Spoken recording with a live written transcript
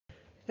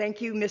Thank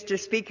you, Mr.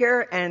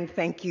 Speaker, and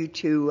thank you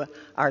to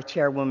our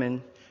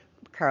chairwoman,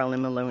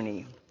 Carolyn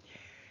Maloney.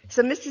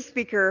 So, Mr.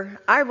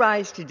 Speaker, I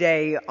rise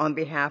today on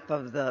behalf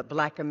of the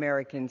Black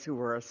Americans who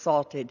were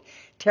assaulted,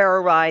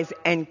 terrorized,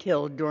 and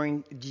killed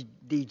during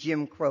the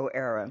Jim Crow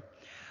era.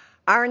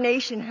 Our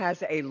nation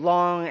has a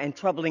long and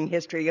troubling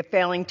history of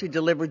failing to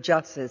deliver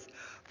justice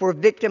for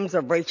victims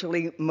of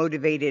racially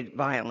motivated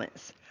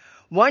violence.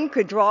 One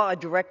could draw a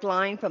direct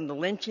line from the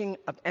lynching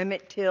of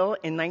Emmett Till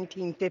in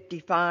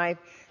 1955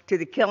 to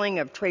the killing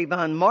of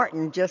Trayvon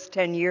Martin just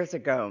 10 years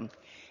ago.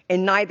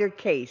 In neither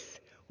case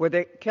were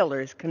the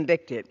killers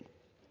convicted.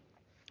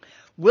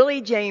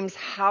 Willie James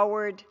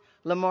Howard,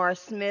 Lamar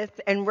Smith,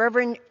 and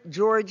Reverend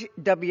George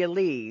W.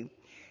 Lee.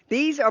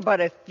 These are but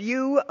a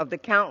few of the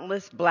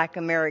countless Black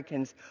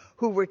Americans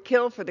who were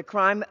killed for the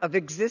crime of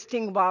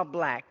existing while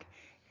Black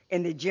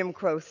in the Jim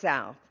Crow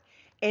South.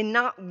 In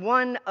not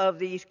one of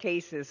these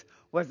cases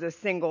was a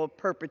single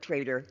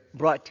perpetrator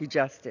brought to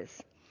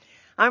justice.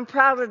 I'm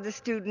proud of the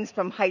students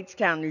from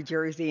Hightstown, New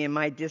Jersey, in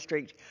my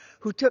district,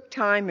 who took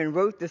time and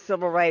wrote the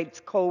Civil Rights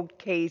Cold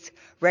Case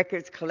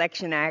Records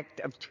Collection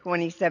Act of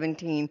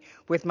 2017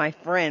 with my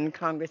friend,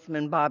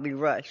 Congressman Bobby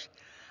Rush.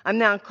 I'm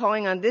now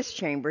calling on this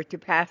chamber to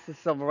pass the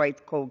Civil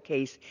Rights Cold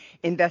Case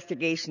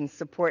Investigation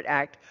Support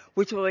Act,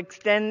 which will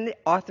extend the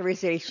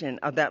authorization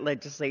of that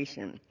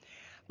legislation.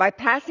 By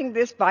passing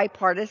this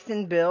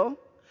bipartisan bill,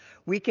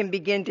 we can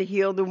begin to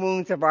heal the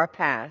wounds of our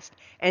past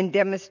and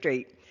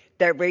demonstrate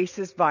that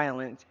racist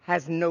violence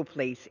has no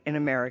place in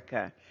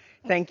America.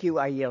 Thank you.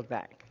 I yield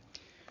back.